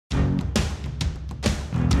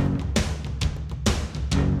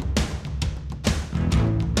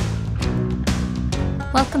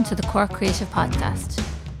Welcome to the Cork Creative Podcast.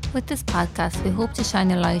 With this podcast, we hope to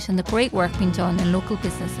shine a light on the great work being done in local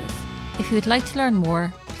businesses. If you would like to learn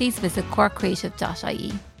more, please visit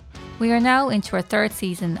corkcreative.ie. We are now into our third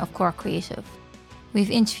season of Cork Creative.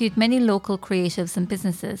 We've interviewed many local creatives and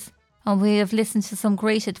businesses, and we have listened to some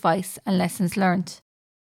great advice and lessons learned.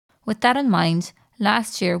 With that in mind,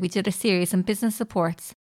 last year we did a series on business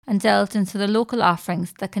supports and delved into the local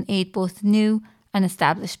offerings that can aid both new and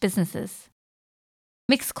established businesses.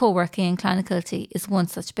 Mixed Coworking in Clonakilty is one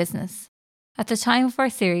such business. At the time of our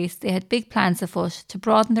series, they had big plans afoot to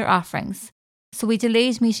broaden their offerings, so we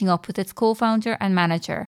delayed meeting up with its co-founder and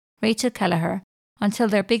manager, Rachel Kelleher, until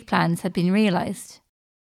their big plans had been realised.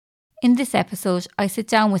 In this episode, I sit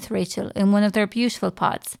down with Rachel in one of their beautiful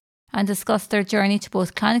pods and discuss their journey to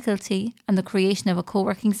both Clonakilty and the creation of a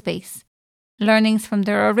co-working space, learnings from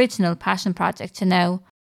their original passion project to now,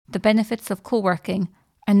 the benefits of co-working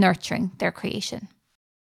and nurturing their creation.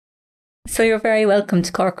 So you're very welcome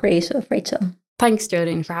to Cork Creative, Rachel. Thanks,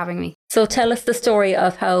 Jolene, for having me. So tell us the story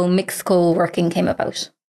of how Mixed Co-working came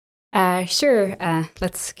about. Sure,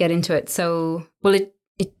 let's get into it. So, it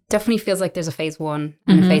definitely feels like there's a phase one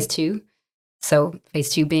and a phase two. So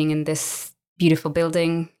phase two being in this beautiful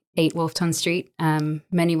building, 8 Wolfton Street.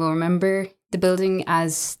 Many will remember the building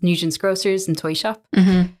as Nugent's Grocers and Toy Shop.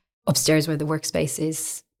 Upstairs where the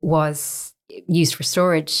workspace was used for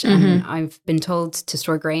storage, and I've been told to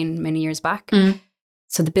store grain many years back.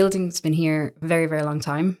 So the building's been here a very, very long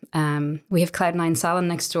time. We have Cloud9 Salon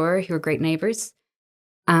next door, who are great neighbours.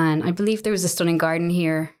 And I believe there was a stunning garden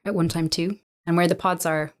here at one time too. And where the pods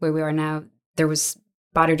are, where we are now, there was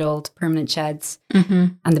battered old permanent sheds,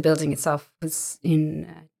 and the building itself was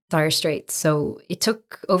in dire straits. So it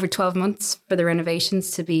took over 12 months for the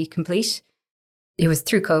renovations to be complete. It was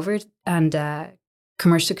through COVID, and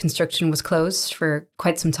commercial construction was closed for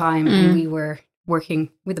quite some time, and we were working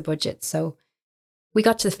with a budget. So we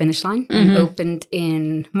got to the finish line and opened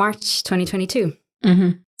in March 2022.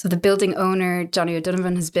 So the building owner, Johnny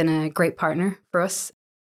O'Donovan, has been a great partner for us.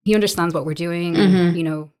 He understands what we're doing and, you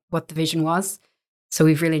know, what the vision was. So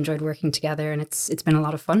we've really enjoyed working together, and it's been a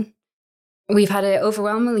lot of fun. We've had an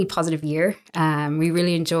overwhelmingly positive year. We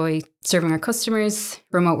really enjoy serving our customers.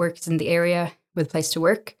 Remote work is in the area with a place to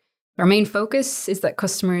work. Our main focus is that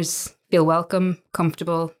customers feel welcome,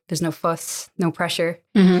 comfortable. There's no fuss, no pressure.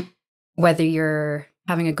 Whether you're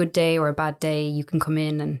having a good day or a bad day, you can come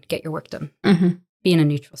in and get your work done. Be in a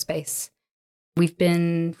neutral space. We've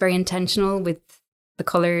been very intentional with the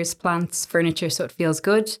colours, plants, furniture, so it feels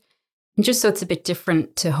good. And just so it's a bit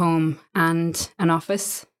different to home and an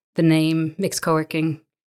office. The name Mixed Coworking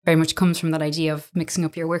very much comes from that idea of mixing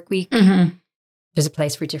up your work week. There's a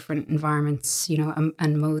place for different environments, you know,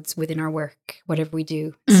 and modes within our work, whatever we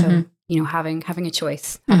do. So, you know, having a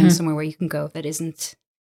choice, having somewhere where you can go that isn't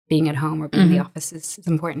being at home or being in the office is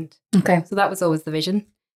important. Okay. So that was always the vision.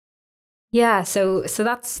 Yeah, so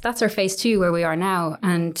that's our phase two, where we are now.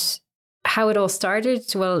 And how it all started,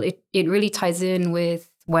 well, it really ties in with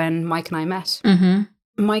when Mike and I met.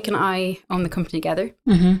 Mike and I own the company together.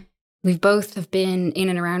 We've both have been in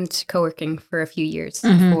and around co-working for a few years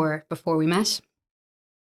before we met.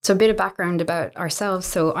 So a bit of background about ourselves.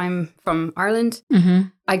 So I'm from Ireland.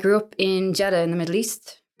 I grew up in Jeddah in the Middle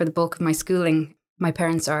East for the bulk of my schooling. My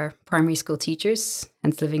parents are primary school teachers,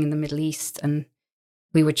 hence living in the Middle East. And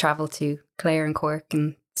we would travel to Clare and Cork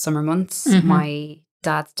in summer months. My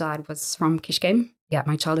dad's dad was from Kishkane. Yeah,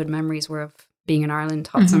 my childhood memories were of being in Ireland,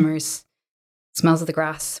 hot summers, smells of the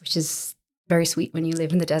grass, which is very sweet when you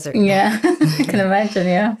live in the desert. Yeah, I can imagine,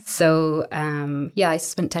 yeah. So, I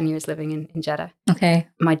spent 10 years living in Jeddah. Okay.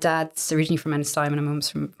 My My dad's originally from Ennistimon and my mum's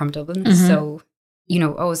from Dublin. So, you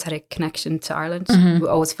know, always had a connection to Ireland. We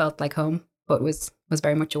always felt like home, but was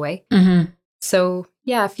very much away. So,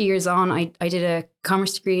 yeah, a few years on, I did a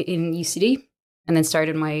commerce degree in UCD and then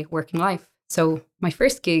started my working life. So my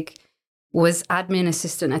first gig was admin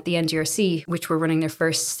assistant at the NDRC, which were running their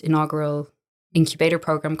first inaugural incubator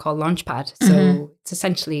program called Launchpad. So it's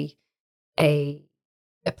essentially a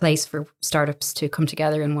place for startups to come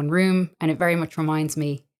together in one room. And it very much reminds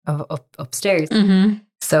me of upstairs.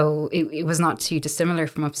 So it was not too dissimilar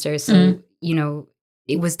from upstairs. So, you know,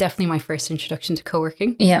 it was definitely my first introduction to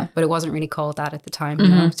co-working. Yeah. But it wasn't really called that at the time. You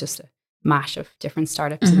know, it was just a mash of different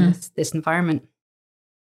startups in this environment.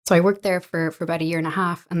 So I worked there for about a year and a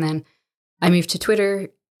half. And then I moved to Twitter,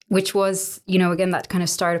 which was, you know, again, that kind of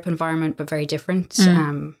startup environment, but very different.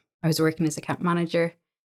 I was working as account manager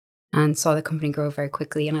and saw the company grow very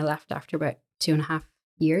quickly. And I left after about 2.5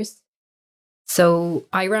 years. So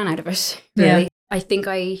I ran out of it, really. Yeah. I think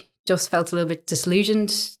I just felt a little bit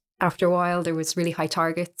disillusioned after a while. There was really high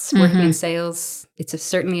targets. Working in sales, it's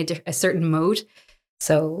certainly a certain mode.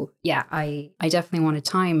 So yeah, I definitely wanted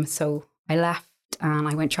time. So I left and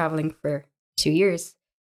I went traveling for 2 years.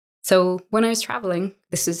 So when I was traveling,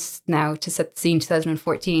 this is now to set the scene,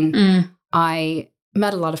 2014, I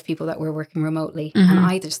met a lot of people that were working remotely, and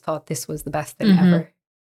I just thought this was the best thing ever.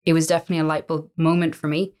 It was definitely a light bulb moment for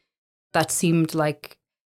me. That seemed like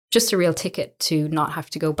just a real ticket to not have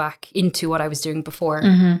to go back into what I was doing before,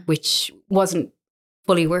 which wasn't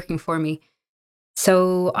fully working for me.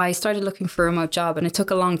 So I started looking for a remote job, and it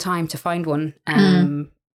took a long time to find one.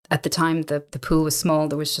 At the time, the pool was small.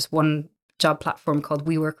 There was just one job platform called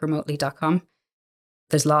WeWorkRemotely.com.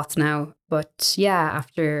 There's lots now. But yeah,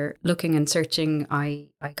 after looking and searching, I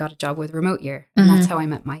got a job with Remote Year, and that's how I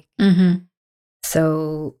met Mike.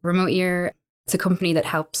 So Remote Year, it's a company that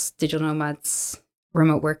helps digital nomads,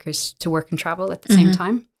 remote workers to work and travel at the same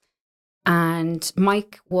time. And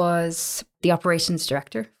Mike was the operations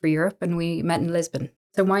director for Europe, and we met in Lisbon.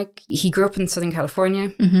 So Mike, he grew up in Southern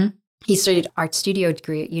California. He studied art studio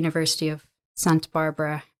degree at University of Santa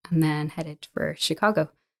Barbara and then headed for Chicago.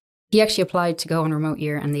 He actually applied to go on Remote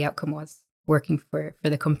Year, and the outcome was working for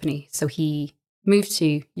the company. So he moved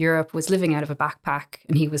to Europe, was living out of a backpack,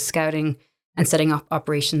 and he was scouting and setting up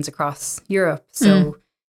operations across Europe. So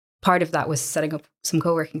part of that was setting up some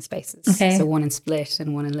co-working spaces. Okay. So one in Split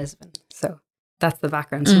and one in Lisbon. So that's the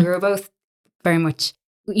background. So we were both very much,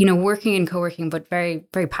 working in co-working, but very,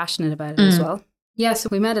 very passionate about it as well. Yeah, so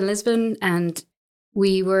we met in Lisbon, and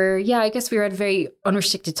we were, I guess we were at a very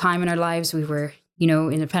unrestricted time in our lives. We were,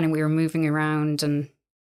 independent. We were moving around, and,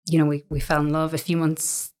 we fell in love. A few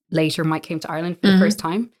months later, Mike came to Ireland for the first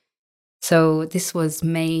time. So this was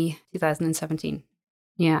May 2017.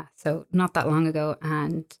 Yeah, so not that long ago.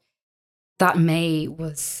 And that May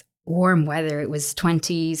was warm weather. It was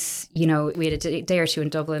 20s. We had a day or two in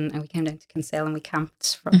Dublin, and we came down to Kinsale, and we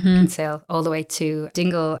camped from Kinsale all the way to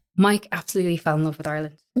Dingle. Mike absolutely fell in love with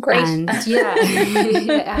Ireland. Great. And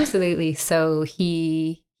yeah, absolutely. So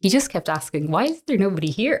he just kept asking, why is there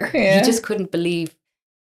nobody here? Yeah. He just couldn't believe,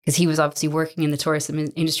 because he was obviously working in the tourism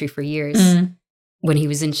industry for years. When he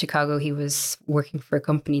was in Chicago, he was working for a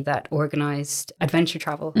company that organized adventure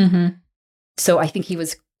travel. So I think he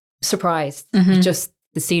was surprised at just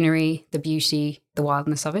the scenery, the beauty, the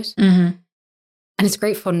wildness of it. And it's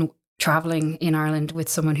great fun traveling in Ireland with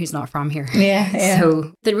someone who's not from here. Yeah.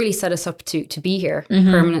 So that really set us up to be here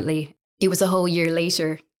permanently. It was a whole year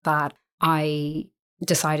later that I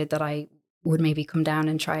decided that I would maybe come down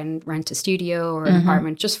and try and rent a studio or an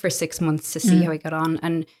apartment just for 6 months to see how I got on.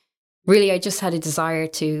 And really, I just had a desire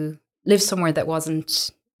to live somewhere that wasn't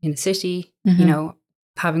in a city,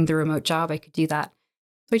 having the remote job, I could do that.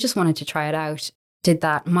 So I just wanted to try it out. Did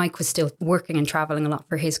that. Mike was still working and traveling a lot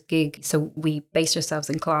for his gig. So we based ourselves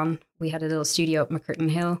in Clon. We had a little studio up McCurtain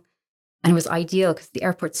Hill, and it was ideal because the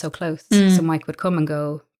airport's so close. So Mike would come and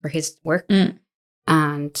go for his work,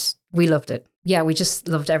 and we loved it. Yeah, we just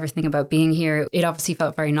loved everything about being here. It obviously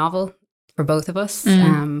felt very novel for both of us.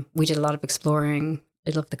 We did a lot of exploring.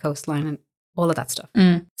 I loved the coastline and all of that stuff.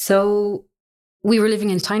 So we were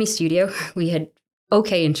living in a tiny studio. We had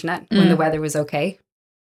okay internet when the weather was okay.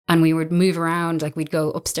 And we would move around, like we'd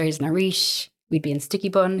go upstairs in Arish, we'd be in Sticky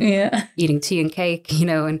Bun, eating tea and cake,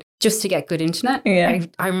 and just to get good internet.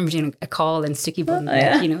 I remember doing a call in Sticky Bun,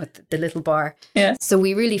 at the little bar. So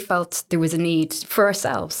we really felt there was a need for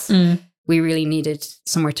ourselves. We really needed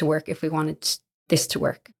somewhere to work if we wanted this to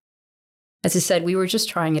work. As I said, we were just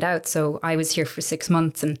trying it out. So I was here for 6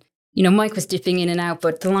 months, and, Mike was dipping in and out,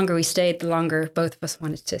 but the longer we stayed, the longer both of us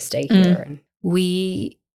wanted to stay here. And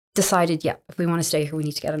we decided, if we want to stay here, we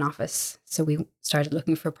need to get an office. So we started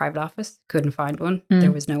looking for a private office. Couldn't find one.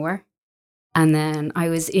 There was nowhere. And then I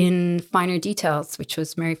was in Finer Details, which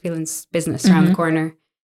was Mary Phelan's business around the corner.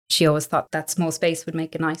 She always thought that small space would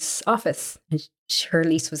make a nice office, and her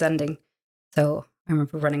lease was ending. So I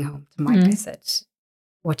remember running home to Mike. I said,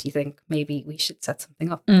 what do you think? Maybe we should set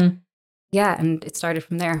something up. Yeah, and it started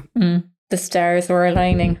from there. The stars were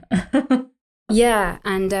aligning. Yeah,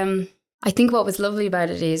 and I think what was lovely about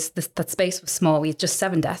it is that space was small. We had just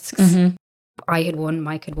 7 desks. I had one,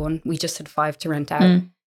 Mike had one. We just had 5 to rent out.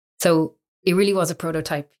 So it really was a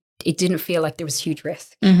prototype. It didn't feel like there was huge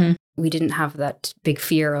risk. We didn't have that big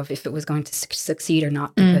fear of if it was going to succeed or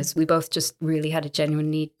not, because we both just really had a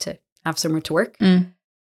genuine need to have somewhere to work.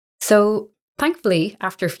 So thankfully,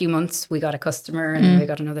 after a few months, we got a customer, and then we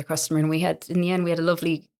got another customer. And in the end, we had a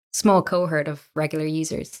lovely small cohort of regular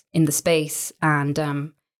users in the space. And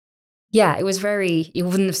it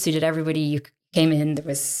wouldn't have suited everybody. You came in, there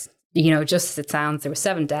was, just as it sounds, there were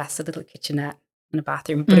 7 desks, a little kitchenette, and a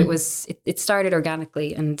bathroom. But it started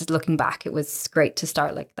organically, and looking back, it was great to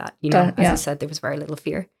start like that. You know, as I said, there was very little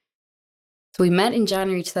fear. So we met in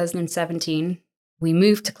January 2017. We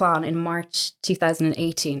moved to Clon in March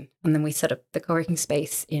 2018, and then we set up the co-working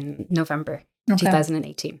space in November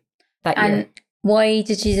 2018 that year. Why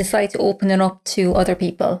did you decide to open it up to other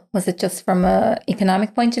people? Was it just from an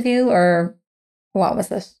economic point of view, or what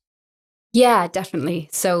was it? Yeah, definitely.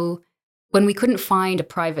 So when we couldn't find a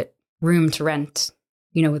private room to rent,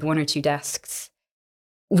 you know, with 1 or 2 desks,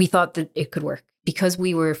 we thought that it could work. Because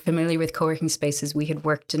we were familiar with co-working spaces, we had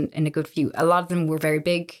worked in a good few. A lot of them were very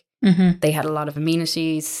big. Mm-hmm. They had a lot of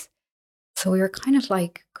amenities. So we were kind of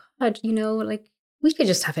like, God, you know, like we could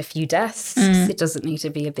just have a few desks. It doesn't need to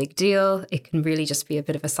be a big deal. It can really just be a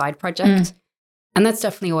bit of a side project. And that's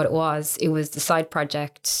definitely what it was. It was the side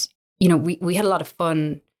project. You know, we had a lot of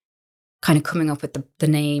fun kind of coming up with the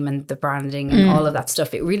name and the branding and all of that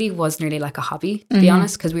stuff. It really was nearly like a hobby, to be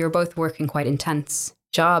honest, because we were both working quite intense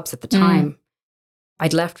jobs at the time.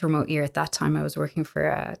 I'd left remote year at that time. I was working for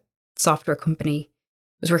a software company.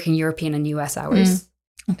 I was working European and US hours.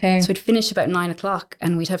 Okay. So we'd finish about 9:00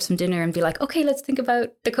 and we'd have some dinner and be like, okay, let's think about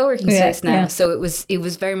the co-working space now. Yeah. So it was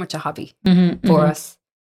very much a hobby for us.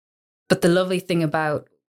 But the lovely thing about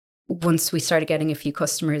once we started getting a few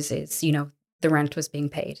customers is, you know, the rent was being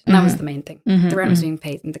paid. And that was the main thing. The rent was being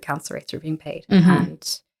paid and the council rates were being paid.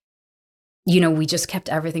 And, you know, we just kept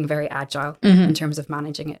everything very agile in terms of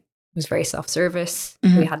managing it. It was very self-service.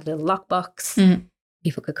 We had a little lockbox.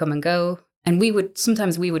 People could come and go. And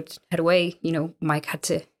sometimes we would head away. You know, Mike had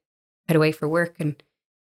to head away for work and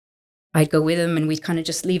I'd go with him and we'd kind of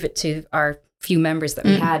just leave it to our few members that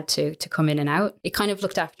we had to come in and out. It kind of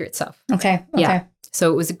looked after itself. Okay. Yeah.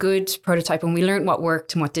 So it was a good prototype and we learned what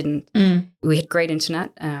worked and what didn't. We had great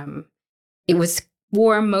internet. It was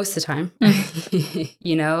warm most of the time,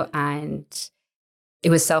 you know, and it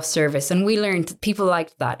was self-service. And we learned that people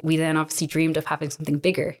liked that. We then obviously dreamed of having something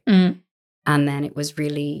bigger. And then it was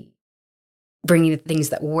really bringing the things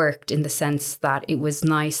that worked in the sense that it was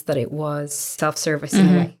nice that it was self-service in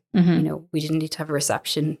a way. You know, we didn't need to have a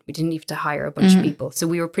reception. We didn't need to hire a bunch of people. So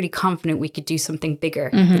we were pretty confident we could do something bigger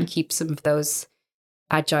and keep some of those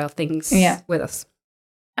agile things with us.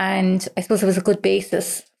 And I suppose it was a good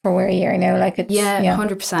basis for where you are now. Like it's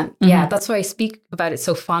 100%. Yeah, that's why I speak about it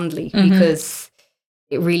so fondly because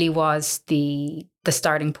it really was the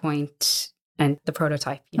starting point and the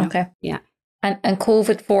prototype, you know? Okay. Yeah. And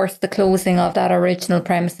COVID forced the closing of that original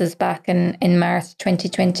premises back in March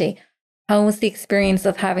 2020. How was the experience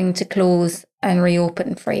of having to close and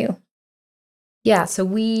reopen for you? Yeah, so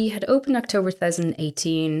we had opened October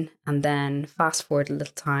 2018 and then fast forward a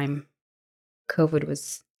little time, COVID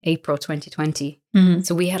was April 2020.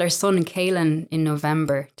 So we had our son Caelan in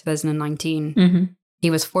November 2019. He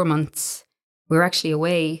was 4 months. We were actually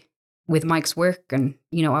away with Mike's work and,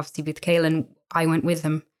 you know, obviously with Caelan, I went with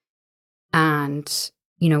him. And,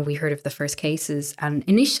 you know, we heard of the first cases. And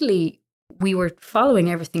initially, we were following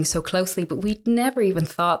everything so closely, but we'd never even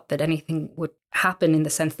thought that anything would happen in the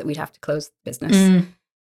sense that we'd have to close the business.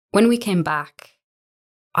 When we came back,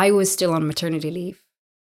 I was still on maternity leave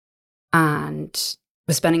and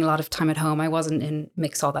was spending a lot of time at home. I wasn't in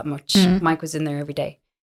Mix all that much. Mike was in there every day.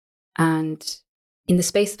 And in the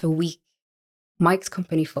space of a week, Mike's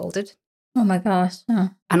company folded. Oh my gosh.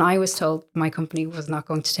 And I was told my company was not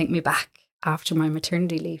going to take me back after my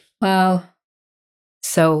maternity leave. Wow.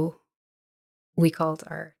 So we called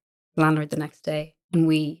our landlord the next day and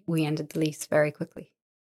we ended the lease very quickly.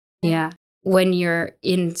 Yeah. When you're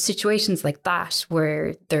in situations like that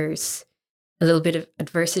where there's a little bit of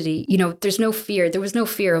adversity, you know, there's no fear. There was no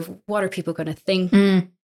fear of what are people going to think?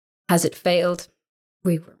 Has it failed?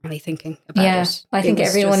 We weren't really thinking about it. I think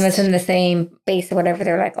everyone was in the same base or whatever.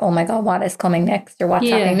 They're like, oh my God, what is coming next or what's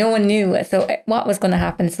happening? No one knew so what was going to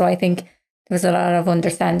happen. So I think there was a lot of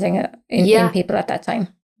understanding in people at that time.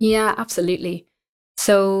 Yeah, absolutely.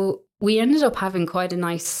 So we ended up having quite a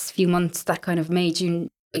nice few months that kind of May, June.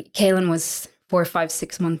 Caelan was 4, 5,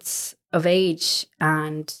 6 months of age.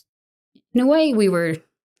 And in a way, we were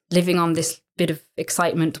living on this bit of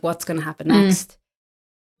excitement. What's going to happen next?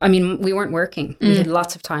 I mean, we weren't working. We had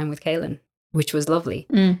lots of time with Caelan, which was lovely.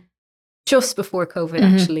 Just before COVID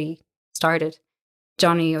actually started,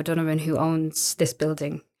 Johnny O'Donovan, who owns this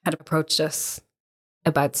building, had approached us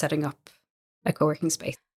about setting up a co-working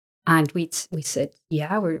space. And we said,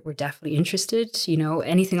 yeah, we're definitely interested. You know,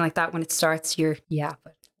 anything like that when it starts,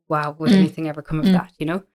 but wow, would anything ever come of that, you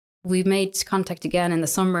know? We made contact again in the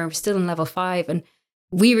summer. We're still in level 5. And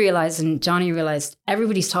we realized, and Johnny realized,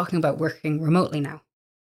 everybody's talking about working remotely now.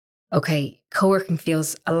 Okay, co-working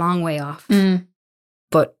feels a long way off,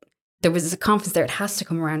 but there was a conference there. It has to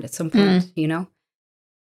come around at some point, you know?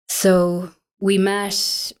 So we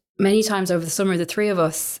met many times over the summer, the three of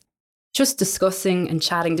us, just discussing and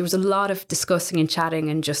chatting. There was a lot of discussing and chatting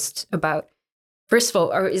and just about, first of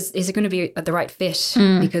all, is it going to be the right fit?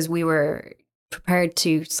 Because we were prepared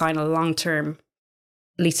to sign a long-term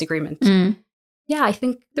lease agreement. Yeah, I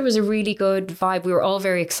think there was a really good vibe. We were all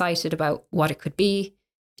very excited about what it could be.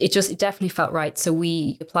 It definitely felt right. So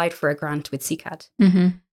we applied for a grant with CCAD.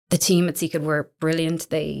 The team at CCAD were brilliant.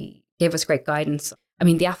 They gave us great guidance. I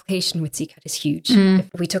mean, the application with CCAD is huge.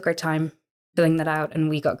 We took our time filling that out, and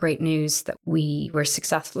we got great news that we were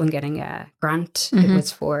successful in getting a grant. It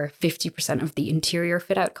was for 50% of the interior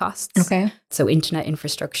fit out costs. Okay. So internet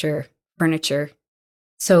infrastructure, furniture.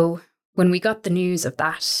 So when we got the news of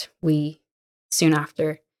that, we soon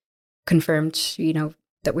after confirmed, you know,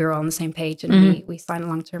 that we were all on the same page, and we signed a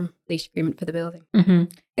long-term lease agreement for the building.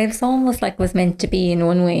 It's almost like it was meant to be in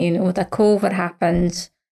one way, you know, that COVID happened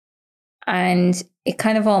and it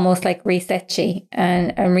kind of almost like reset you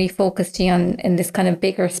and refocused you on in this kind of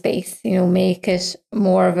bigger space, you know, make it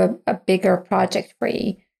more of a bigger project for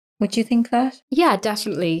you. Would you think that? Yeah,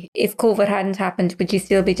 definitely. If COVID hadn't happened, would you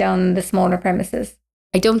still be down in the smaller premises?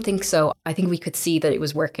 I don't think so. I think we could see that it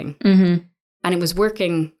was working. And it was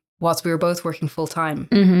working whilst we were both working full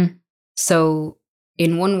time. So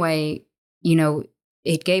in one way, you know,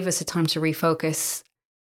 it gave us a time to refocus.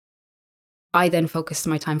 I then focused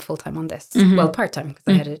my time full time on this. Well, part time because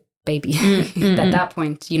I had a baby at that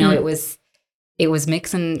point. You know, it was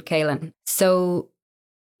Mix and Kaylin. So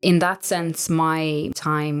in that sense, my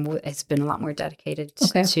time has been a lot more dedicated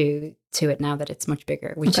to it now that it's much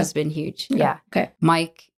bigger, which has been huge. Yeah. Okay.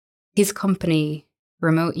 Mike, his company,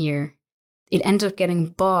 Remote Year, it ended up getting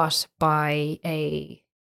bought by a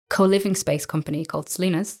co-living space company called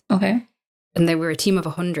Selena's. Okay. And they were a team of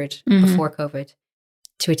 100 before COVID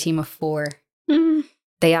to a team of 4.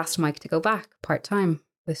 They asked Mike to go back part-time.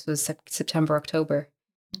 This was September, October.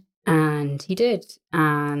 And he did.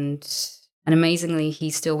 And amazingly,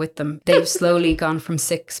 he's still with them. They've slowly gone from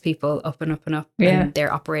 6 people up and up and up. Yeah. And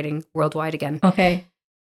they're operating worldwide again. Okay.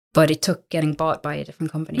 But it took getting bought by a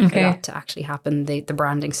different company for that to actually happen. The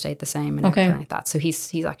branding stayed the same and everything like that. So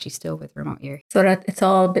he's actually still with Remote Year. So that it's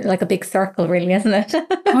all a bit like a big circle, really, isn't it?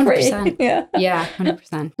 100%. Yeah,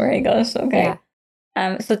 100%. Very good. Okay. Yeah.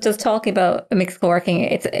 So just talking about a mixed co-working,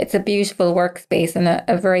 it's a beautiful workspace and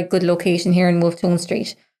a very good location here in Wolfstone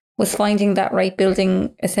Street. Was finding that right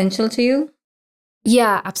building essential to you?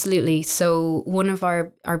 Yeah, absolutely. So one of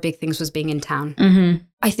our big things was being in town.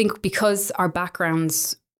 I think because our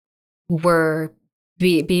backgrounds were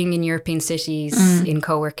being in European cities in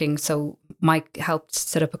co-working. So Mike helped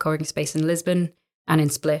set up a co-working space in Lisbon and in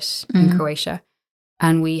Split in Croatia.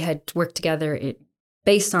 And we had worked together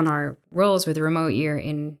based on our roles with the Remote Year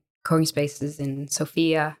in co-working spaces in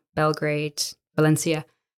Sofia, Belgrade, Valencia.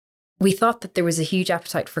 We thought that there was a huge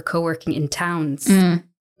appetite for co-working in towns,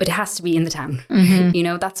 but it has to be in the town. You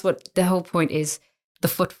know, that's what the whole point is, the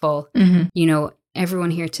footfall. You know,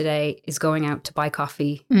 everyone here today is going out to buy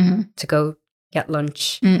coffee, to go get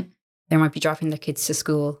lunch. They might be dropping their kids to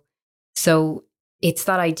school. So it's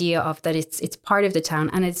that idea of that it's part of the town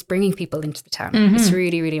and it's bringing people into the town. It's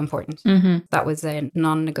really, really important. That was a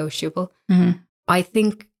non-negotiable. I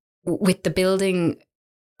think with the building,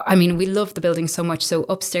 I mean, we love the building so much. So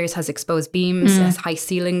upstairs has exposed beams, has high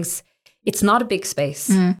ceilings. It's not a big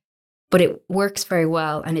space, but it works very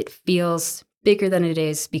well and it feels bigger than it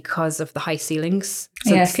is because of the high ceilings.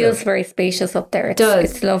 So it feels very spacious up there. It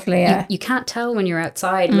does. It's lovely, yeah. You can't tell when you're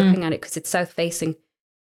outside looking at it because it's south-facing.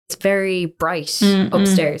 It's very bright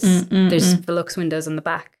upstairs. There's Velux windows on the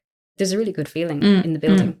back. There's a really good feeling in the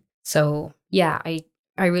building. So, yeah,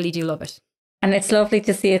 I really do love it. And it's lovely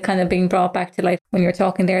to see it kind of being brought back to life. When you were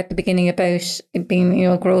talking there at the beginning about it being, you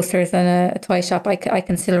know, grocers and a toy shop, I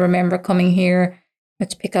can still remember coming here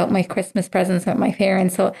to pick out my Christmas presents with my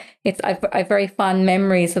parents. So I've very fond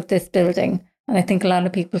memories of this building. And I think a lot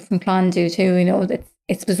of people from Clon do too, you know, that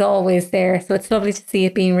it was always there. So it's lovely to see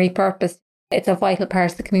it being repurposed. It's a vital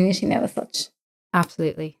part of the community now as such.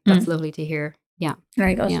 Absolutely. That's lovely to hear. Yeah.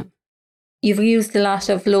 Very good. Yeah. You've used a lot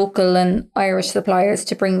of local and Irish suppliers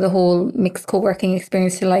to bring the whole mixed co-working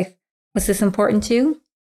experience to life. Was this important to you?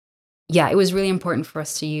 Yeah, it was really important for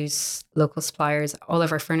us to use local suppliers. All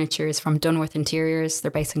of our furniture is from Dunworth Interiors. They're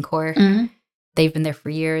based in Cork. They've been there for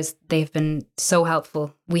years. They've been so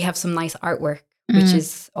helpful. We have some nice artwork, which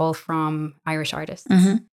is all from Irish artists.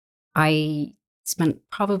 I spent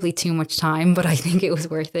probably too much time, but I think it was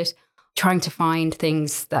worth it, trying to find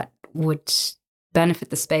things that would benefit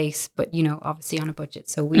the space, but, you know, obviously on a budget.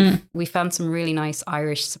 So we found some really nice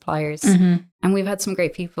Irish suppliers, and we've had some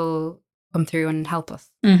great people come through and help us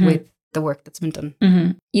with the work that's been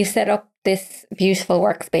done. You set up this beautiful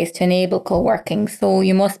workspace to enable co-working, so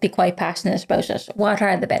you must be quite passionate about it. What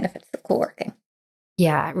are the benefits of co-working?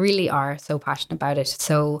 Yeah, really are so passionate about it.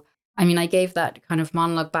 So, I mean, I gave that kind of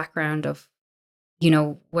monologue background of, you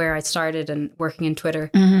know, where I started and working in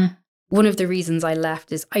Twitter. One of the reasons I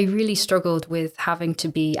left is I really struggled with having to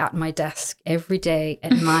be at my desk every day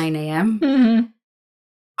at 9 a.m.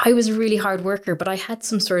 I was a really hard worker, but I had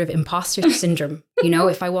some sort of imposter syndrome. You know,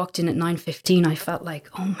 if I walked in at 9:15, I felt like,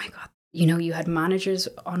 oh my God, you know, you had managers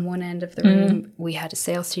on one end of the room, we had a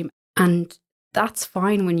sales team, and that's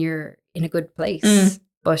fine when you're in a good place.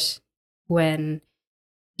 But when,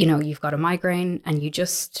 you know, you've got a migraine and you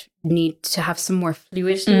just need to have some more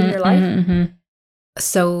fluidity in your life.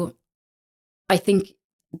 So I think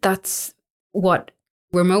that's what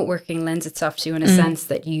remote working lends itself to, in a sense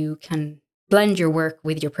that you can blend your work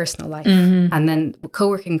with your personal life. And then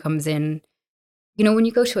co-working comes in. You know, when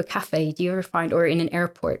you go to a cafe, do you ever find, or in an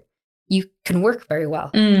airport, you can work very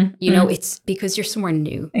well. You know, it's because you're somewhere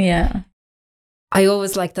new. Yeah. I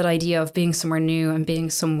always like that idea of being somewhere new and being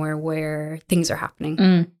somewhere where things are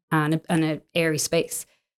happening and an airy space.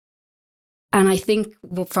 And I think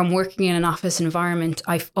from working in an office environment,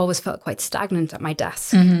 I've always felt quite stagnant at my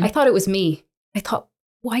desk. I thought it was me. I thought,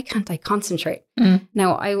 why can't I concentrate?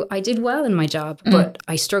 Now, I did well in my job, but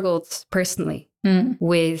I struggled personally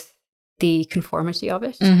with the conformity of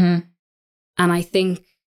it. And I think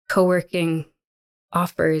co-working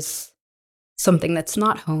offers something that's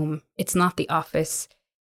not home. It's not the office.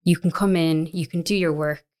 You can come in, you can do your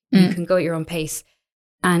work, you can go at your own pace.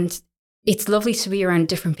 And it's lovely to be around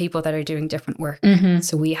different people that are doing different work.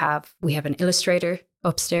 So we have an illustrator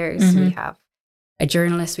upstairs. We have a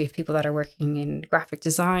journalist. We have people that are working in graphic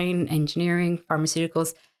design, engineering,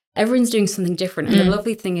 pharmaceuticals. Everyone's doing something different. And the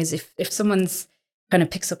lovely thing is if someone's kind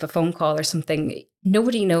of picks up a phone call or something,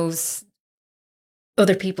 nobody knows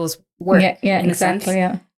other people's work in a sense.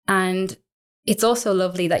 And it's also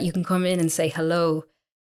lovely that you can come in and say hello,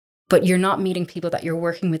 but you're not meeting people that you're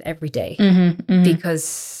working with every day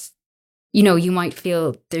because, you know, you might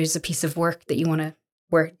feel there's a piece of work that you want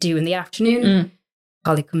to do in the afternoon.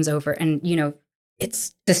 Colleague comes over and, you know,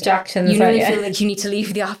 it's distractions. You really feel like you need to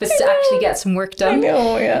leave the office to actually get some work done. I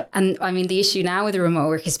know, yeah. And I mean, the issue now with the remote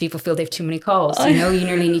work is people feel they have too many calls. You know, you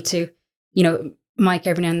nearly need to, you know, Mike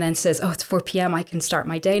every now and then says, oh, it's 4 p.m. I can start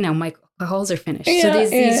my day now. My calls are finished. So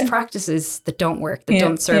there's these practices that don't work, that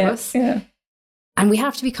don't serve us. And we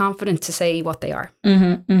have to be confident to say what they are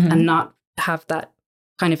and not have that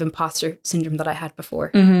kind of imposter syndrome that I had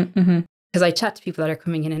before. Because I chat to people that are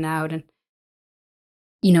coming in and out, and,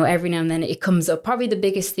 you know, every now and then it comes up. Probably the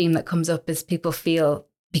biggest theme that comes up is people feel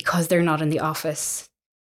because they're not in the office,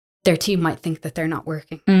 their team might think that they're not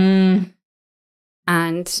working.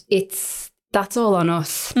 And that's all on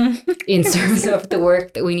us in terms of the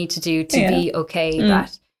work that we need to do to be okay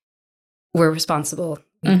that we're responsible.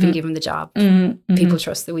 We've been given the job. People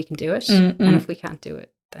trust that we can do it. And if we can't do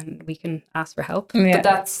it, then we can ask for help. But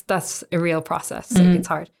that's a real process. Like, it's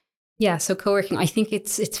hard. Yeah. So co-working, I think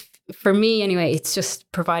it's for me anyway, it's just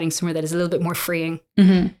providing somewhere that is a little bit more freeing.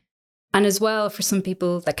 And as well, for some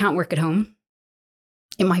people that can't work at home,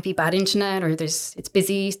 it might be bad internet or it's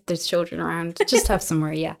busy, there's children around. Just have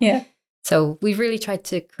somewhere, yeah. So we've really tried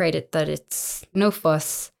to create it that it's no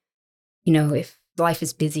fuss. You know, if life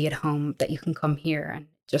is busy at home, that you can come here and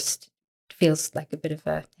just feels like a bit of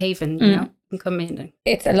a haven, you know, you can come in. And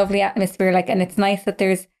it's a lovely atmosphere, like, and it's nice that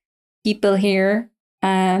there's people here.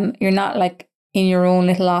 You're not like in your own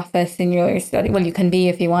little office in your study. Well, you can be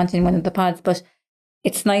if you want in one of the pods, but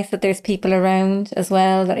it's nice that there's people around as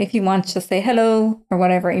well, that if you want to say hello or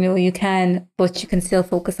whatever, you know, you can, but you can still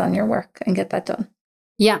focus on your work and get that done.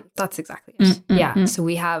 Yeah, that's exactly it. So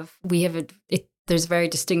we have there's very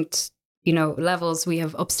distinct, you know, levels. We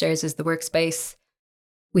have upstairs is the workspace.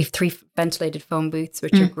 We have 3 ventilated phone booths,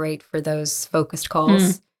 which are great for those focused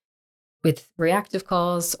calls with reactive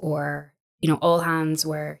calls, or, you know, all hands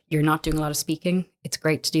where you're not doing a lot of speaking. It's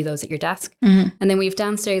great to do those at your desk. And then we have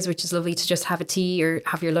downstairs, which is lovely to just have a tea or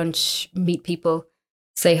have your lunch, meet people,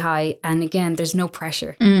 say hi. And again, there's no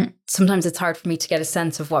pressure. Sometimes it's hard for me to get a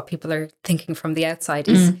sense of what people are thinking from the outside.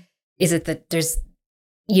 Is it that there's,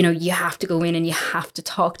 you know, you have to go in and you have to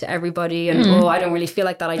talk to everybody and, I don't really feel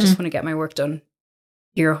like that. I just want to get my work done.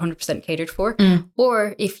 You're 100% catered for.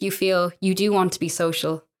 Or if you feel you do want to be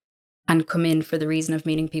social and come in for the reason of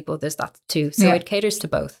meeting people, there's that too. So it caters to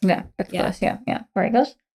both. Yeah, that's good. Yeah. Very good.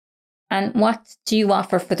 And what do you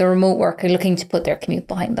offer for the remote worker looking to put their commute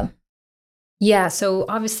behind them? Yeah, so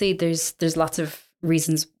obviously there's lots of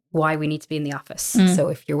reasons why we need to be in the office. So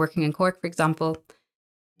if you're working in Cork, for example,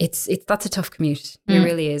 it's that's a tough commute. It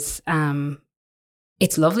really is.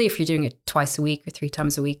 It's lovely if you're doing it twice a week or 3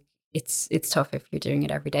 times a week. It's tough if you're doing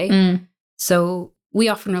it every day. So we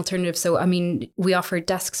offer an alternative. So I mean, we offer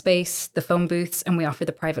desk space, the phone booths, and we offer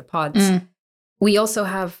the private pods. We also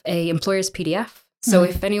have a employer's PDF. So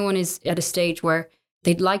if anyone is at a stage where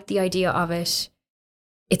they'd like the idea of it,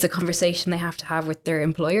 it's a conversation they have to have with their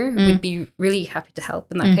employer. We'd be really happy to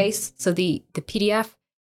help in that case. So the PDF,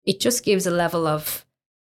 it just gives a level of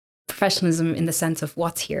professionalism in the sense of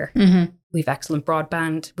what's here. We have excellent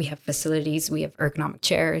broadband. We have facilities. We have ergonomic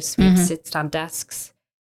chairs. We have sit-stand desks,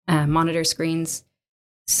 monitor screens.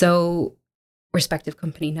 So respective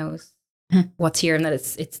company knows what's here and that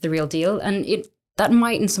it's the real deal. And that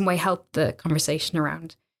might in some way help the conversation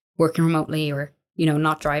around working remotely or,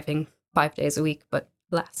 not driving 5 days a week, but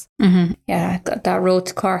less. Yeah, that road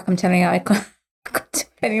to Cork, I'm telling you, I couldn't do it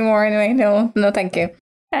anymore anyway. No, thank you.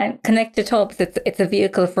 And Connected Hubs, it's a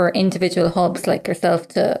vehicle for individual hubs like yourself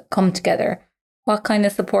to come together. What kind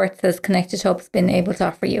of supports has Connected Hubs been able to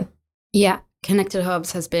offer you? Yeah, Connected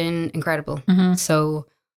Hubs has been incredible. So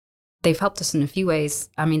they've helped us in a few ways.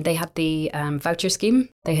 I mean, they had the voucher scheme.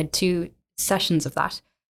 They had 2 sessions of that.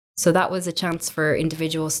 So that was a chance for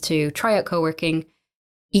individuals to try out co-working.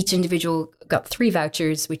 Each individual got 3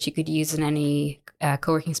 vouchers, which you could use in any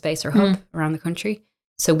co-working space or hub around the country.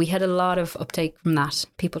 So we had a lot of uptake from that,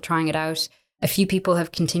 people trying it out. A few people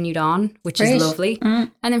have continued on, which is lovely.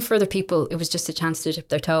 And then for other people, it was just a chance to dip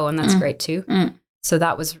their toe, and that's great too. So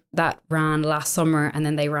that ran last summer, and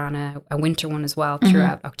then they ran a winter one as well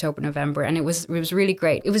throughout October, November. And it was really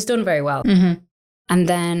great. It was done very well. And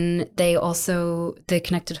then the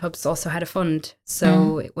Connected Hubs also had a fund.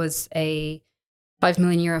 So it was a €5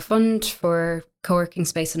 million fund for co-working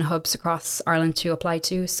space and hubs across Ireland to apply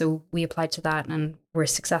to. So we applied to that and were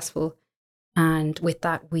successful. And with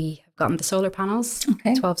that, we have gotten the solar panels,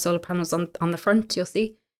 12 solar panels on the front, you'll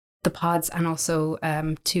see, the pods, and also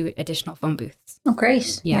 2 additional phone booths. Oh,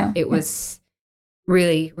 great. Yeah, it was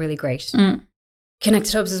really, really great.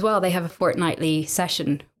 Connected Hubs as well, they have a fortnightly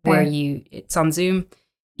session where it's on Zoom.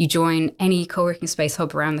 You join any co-working space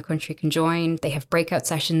hub around the country can join. They have breakout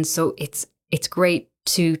sessions. So it's great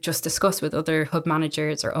to just discuss with other hub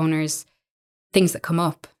managers or owners things that come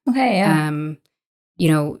up. Okay, yeah.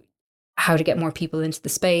 How to get more people into the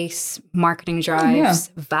space, marketing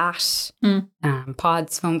drives, VAT,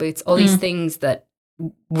 pods, phone booths, all these things that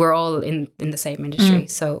we're all in the same industry.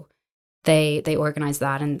 So they organise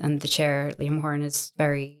that, and the chair, Liam Horan, is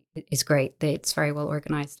great. It's very well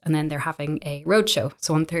organised. And then they're having a roadshow.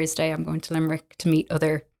 So on Thursday, I'm going to Limerick to meet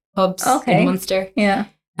other hubs in Munster. Yeah.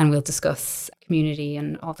 And we'll discuss community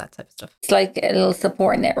and all that type of stuff. It's like a little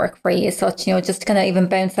support network for you as such, just to kind of even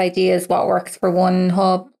bounce ideas. What works for one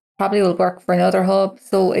hub probably will work for another hub.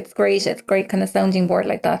 So it's great. It's a great kind of sounding board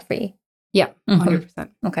like that for you. Yeah, 100%.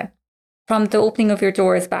 Okay. From the opening of your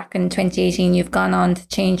doors back in 2018, you've gone on to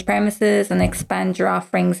change premises and expand your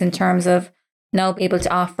offerings in terms of now be able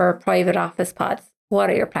to offer private office pods. What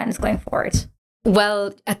are your plans going forward?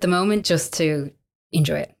 Well, at the moment, just to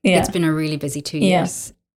enjoy it. Yeah. It's been a really busy 2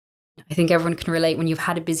 years. I think everyone can relate. When you've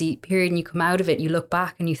had a busy period and you come out of it, you look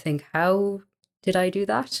back and you think, how did I do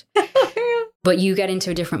that? But you get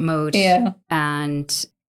into a different mode. Yeah. And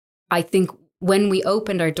I think when we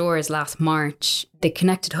opened our doors last March, the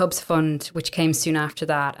Connected Hubs Fund, which came soon after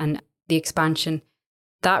that, and the expansion,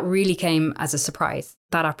 that really came as a surprise.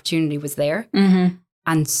 That opportunity was there.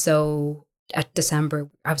 And so at December,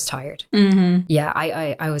 I was tired. Yeah,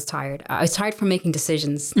 I was tired. I was tired from making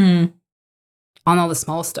decisions on all the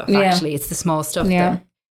small stuff, actually. It's the small stuff.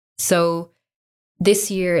 So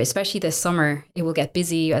this year, especially this summer, it will get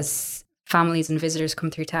busy as families and visitors come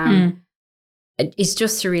through town. It's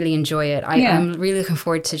just to really enjoy it. I'm really looking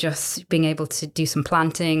forward to just being able to do some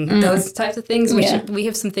planting, those types of things, which we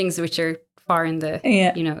have some things which are far in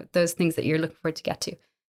the, those things that you're looking forward to get to.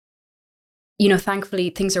 Thankfully,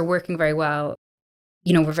 things are working very well.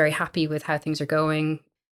 We're very happy with how things are going.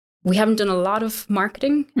 We haven't done a lot of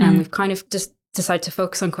marketing, and we've kind of just decided to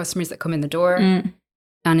focus on customers that come in the door.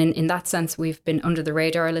 And in that sense, we've been under the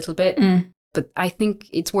radar a little bit. But I think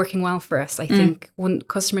it's working well for us. I think when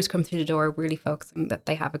customers come through the door, we're really focusing that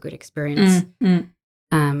they have a good experience.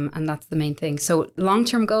 And that's the main thing. So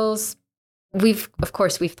long-term goals, we've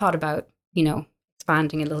thought about,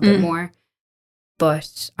 expanding a little bit more.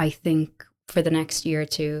 But I think for the next year or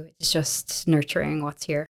two, it's just nurturing what's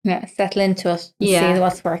here. Yeah, settle into it. See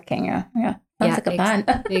what's working. Yeah. That's like a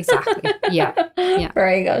plan. Exactly. Yeah.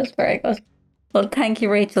 Very good. Very good. Well, thank you,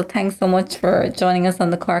 Rachel. Thanks so much for joining us on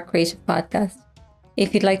the Cork Creative Podcast.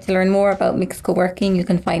 If you'd like to learn more about Mixed Coworking, you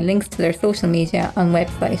can find links to their social media and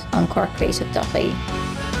website on corkcreative.ie.